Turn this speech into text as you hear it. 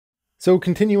So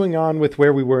continuing on with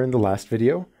where we were in the last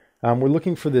video, we're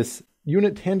looking for this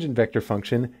unit tangent vector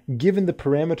function given the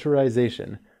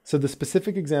parameterization. So the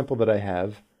specific example that I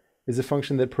have is a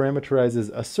function that parameterizes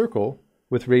a circle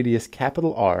with radius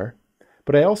capital R,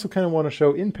 but I also kind of want to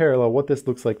show in parallel what this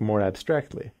looks like more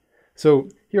abstractly. So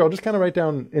here I'll just kind of write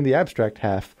down in the abstract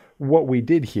half what we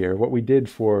did here, what we did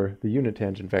for the unit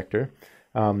tangent vector.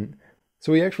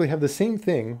 So we actually have the same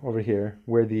thing over here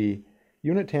where the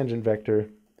unit tangent vector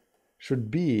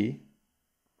should be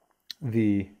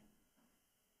the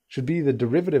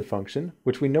derivative function,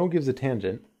 which we know gives a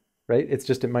tangent, right? It's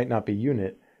just it might not be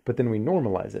unit, but then we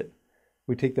normalize it.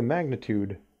 We take the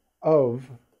magnitude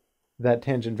of that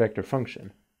tangent vector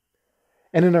function.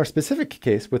 And in our specific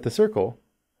case with the circle,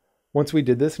 once we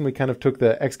did this and we kind of took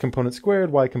the x component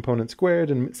squared, y component squared,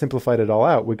 and simplified it all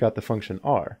out, we got the function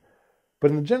r.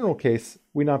 But in the general case,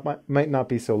 we might not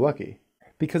be so lucky,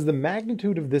 because the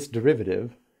magnitude of this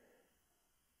derivative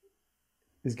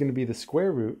is going to be the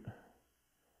square root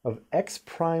of x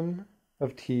prime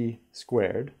of t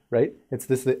squared, right? It's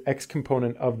the x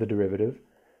component of the derivative,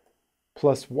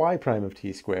 plus y prime of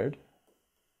t squared,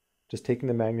 just taking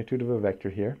the magnitude of a vector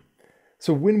here.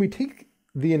 So when we take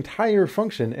the entire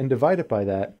function and divide it by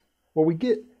that, what we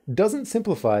get doesn't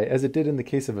simplify as it did in the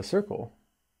case of a circle.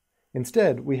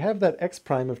 Instead, we have that x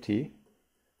prime of t,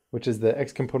 which is the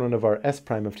x component of our s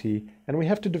prime of t, and we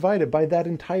have to divide it by that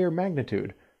entire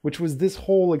magnitude, which was this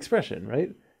whole expression, right?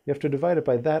 You have to divide it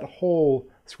by that whole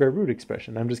square root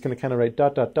expression. I'm just going to kind of write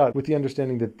dot, dot, dot with the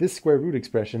understanding that this square root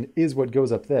expression is what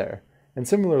goes up there. And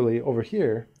similarly, over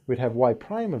here, we'd have y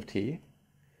prime of t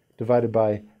divided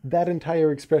by that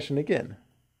entire expression again,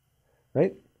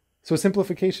 right? So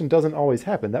simplification doesn't always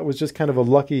happen. That was just kind of a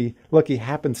lucky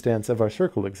happenstance of our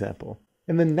circle example.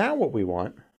 And then now what we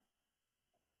want,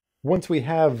 once we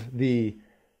have the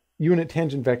unit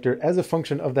tangent vector as a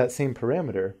function of that same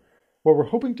parameter, what we're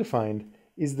hoping to find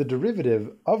is the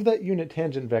derivative of that unit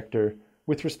tangent vector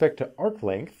with respect to arc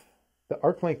length, the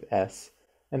arc length s,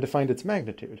 and to find its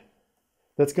magnitude.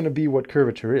 That's going to be what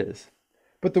curvature is.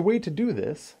 But the way to do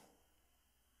this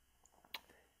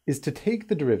is to take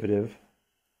the derivative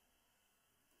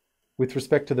with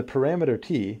respect to the parameter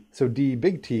t, so d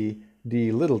big T,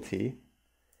 d little t,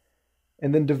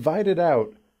 and then divide it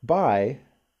out by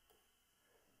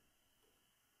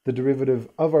the derivative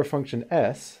of our function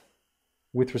s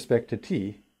with respect to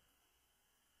t,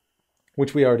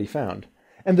 which we already found.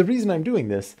 And the reason I'm doing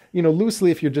this,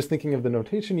 loosely, if you're just thinking of the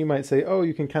notation, you might say, oh,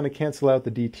 you can kind of cancel out the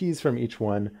dt's from each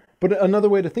one. But another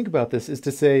way to think about this is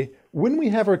to say, when we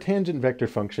have our tangent vector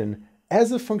function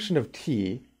as a function of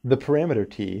t, the parameter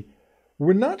t,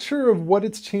 we're not sure of what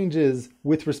its change is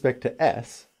with respect to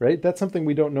s, right? That's something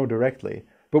we don't know directly.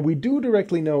 But we do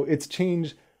directly know its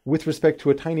change with respect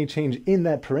to a tiny change in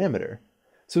that parameter.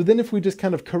 So then if we just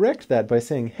kind of correct that by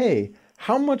saying, hey,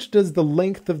 how much does the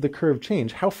length of the curve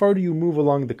change? How far do you move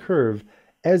along the curve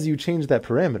as you change that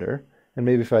parameter? And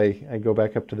maybe if I go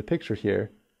back up to the picture here,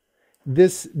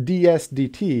 this ds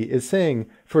dt is saying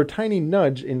for a tiny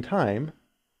nudge in time,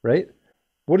 right?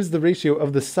 What is the ratio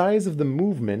of the size of the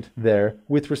movement there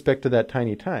with respect to that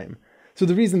tiny time? So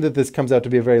the reason that this comes out to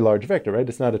be a very large vector, right,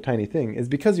 it's not a tiny thing, is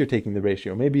because you're taking the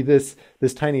ratio. Maybe this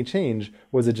tiny change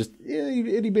was a just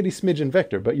itty-bitty smidgen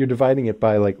vector, but you're dividing it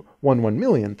by like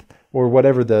 1/1,000,000th, or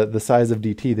whatever the size of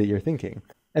dt that you're thinking.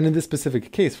 And in this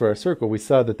specific case for our circle, we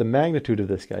saw that the magnitude of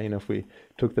this guy, if we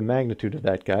took the magnitude of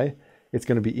that guy, it's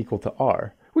going to be equal to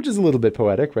r, which is a little bit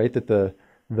poetic, right, that the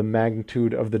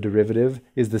magnitude of the derivative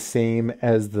is the same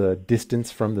as the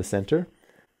distance from the center.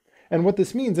 And what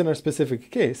this means in our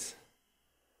specific case,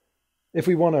 if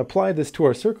we want to apply this to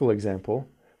our circle example,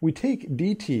 we take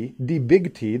dt, d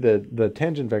big T, the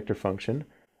tangent vector function,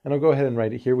 and I'll go ahead and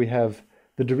write it here. We have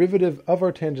the derivative of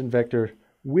our tangent vector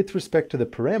with respect to the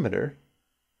parameter,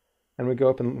 and we go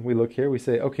up and we look here, we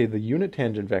say, okay, the unit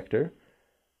tangent vector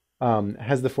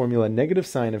has the formula negative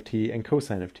sine of t and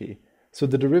cosine of t. So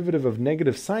the derivative of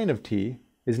negative sine of t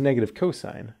is negative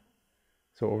cosine.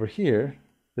 So over here,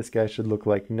 this guy should look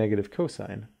like negative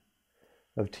cosine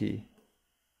of t.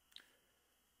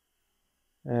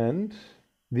 And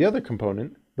the other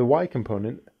component, the y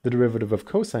component, the derivative of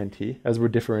cosine t, as we're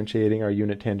differentiating our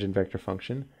unit tangent vector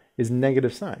function, is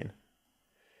negative sine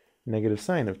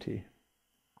of t.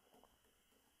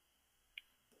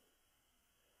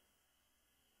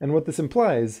 And what this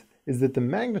implies is that the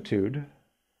magnitude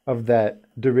of that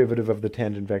derivative of the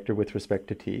tangent vector with respect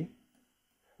to t,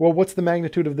 well, what's the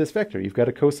magnitude of this vector? You've got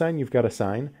a cosine, you've got a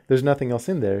sine, there's nothing else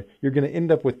in there. You're going to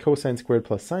end up with cosine squared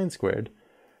plus sine squared.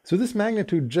 So this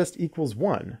magnitude just equals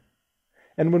 1.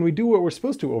 And when we do what we're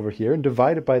supposed to over here and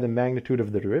divide it by the magnitude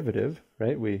of the derivative,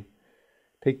 right, we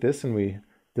take this and we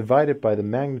divide it by the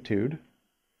magnitude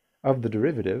of the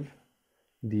derivative,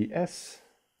 ds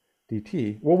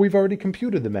dt. Well, we've already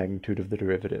computed the magnitude of the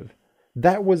derivative.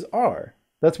 That was r.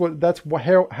 That's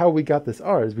how we got this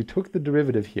r, is we took the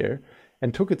derivative here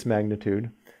and took its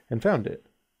magnitude and found it.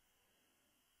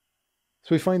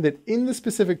 So we find that in the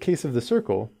specific case of the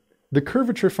circle, the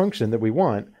curvature function that we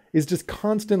want is just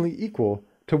constantly equal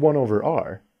to 1 over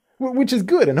r, which is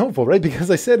good and hopeful, right?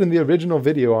 Because I said in the original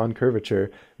video on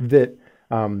curvature that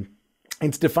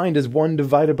it's defined as 1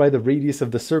 divided by the radius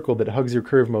of the circle that hugs your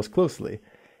curve most closely.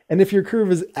 And if your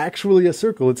curve is actually a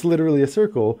circle, it's literally a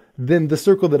circle, then the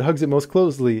circle that hugs it most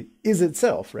closely is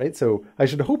itself, right? So I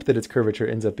should hope that its curvature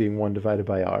ends up being 1 divided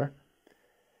by r.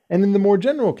 And in the more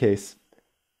general case,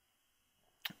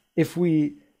 if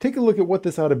we take a look at what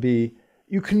this ought to be,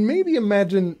 you can maybe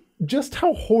imagine just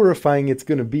how horrifying it's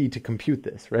going to be to compute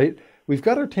this, right? We've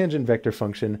got our tangent vector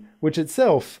function, which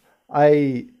itself,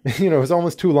 it's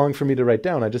almost too long for me to write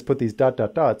down. I just put these ...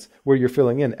 dots where you're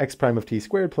filling in x prime of t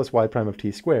squared plus y prime of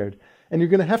t squared. And you're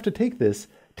going to have to take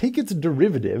its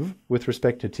derivative with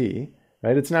respect to t,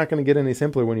 right? It's not going to get any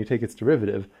simpler when you take its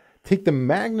derivative. Take the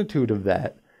magnitude of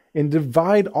that and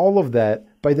divide all of that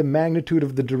by the magnitude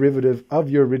of the derivative of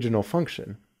your original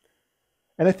function.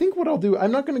 And I think what I'll do,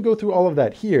 I'm not going to go through all of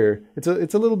that here. It's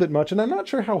a little bit much, and I'm not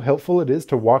sure how helpful it is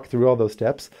to walk through all those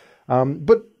steps.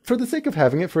 But for the sake of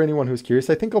having it, for anyone who's curious,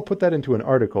 I think I'll put that into an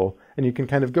article, and you can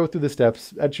kind of go through the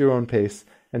steps at your own pace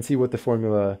and see what the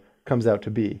formula comes out to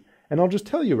be. And I'll just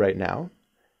tell you right now,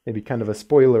 maybe kind of a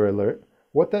spoiler alert,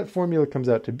 what that formula comes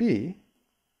out to be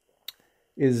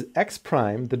is x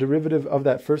prime, the derivative of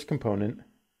that first component,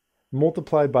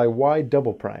 multiplied by y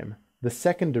double prime, the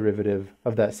second derivative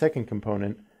of that second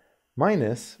component,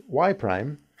 minus y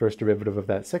prime, first derivative of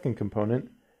that second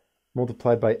component,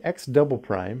 multiplied by x double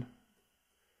prime,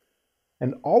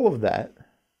 and all of that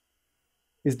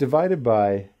is divided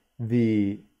by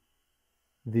the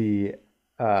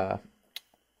kind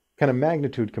of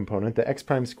magnitude component, the x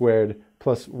prime squared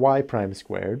plus y prime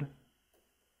squared,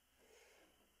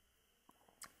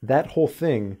 that whole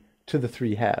thing to the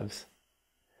 3/2.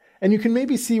 And you can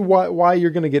maybe see why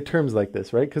you're going to get terms like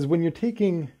this, right? Because when you're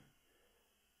taking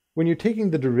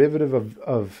the derivative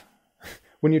of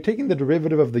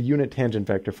the unit tangent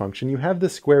vector function, you have the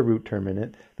square root term in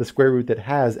it, the square root that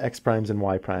has x primes and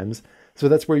y primes. So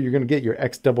that's where you're going to get your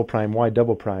x double prime, y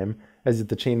double prime, as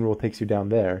the chain rule takes you down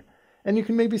there. And you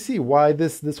can maybe see why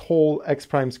this whole x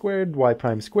prime squared, y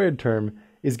prime squared term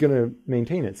is going to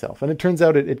maintain itself. And it turns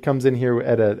out it comes in here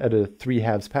at a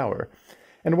 3/2 power.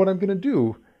 And what I'm going to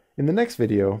do in the next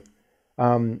video,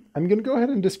 I'm going to go ahead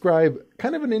and describe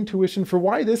kind of an intuition for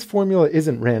why this formula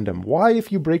isn't random. Why,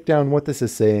 if you break down what this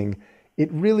is saying,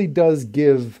 it really does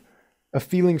give a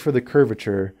feeling for the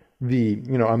curvature, the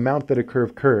amount that a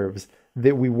curve curves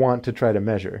that we want to try to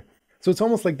measure. So it's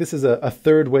almost like this is a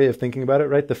third way of thinking about it,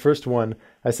 right? The first one,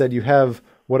 I said you have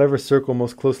whatever circle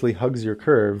most closely hugs your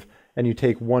curve, and you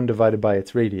take 1 divided by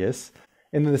its radius.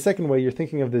 And then the second way, you're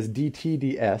thinking of this dt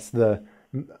ds, the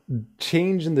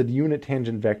change in the unit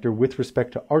tangent vector with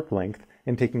respect to arc length,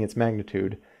 and taking its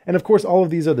magnitude. And of course, all of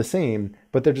these are the same,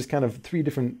 but they're just kind of 3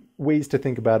 different ways to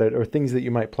think about it, or things that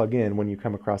you might plug in when you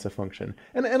come across a function.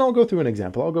 And I'll go through an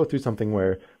example. I'll go through something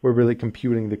where we're really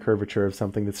computing the curvature of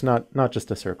something that's not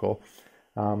just a circle.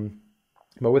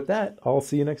 But with that, I'll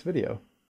see you next video.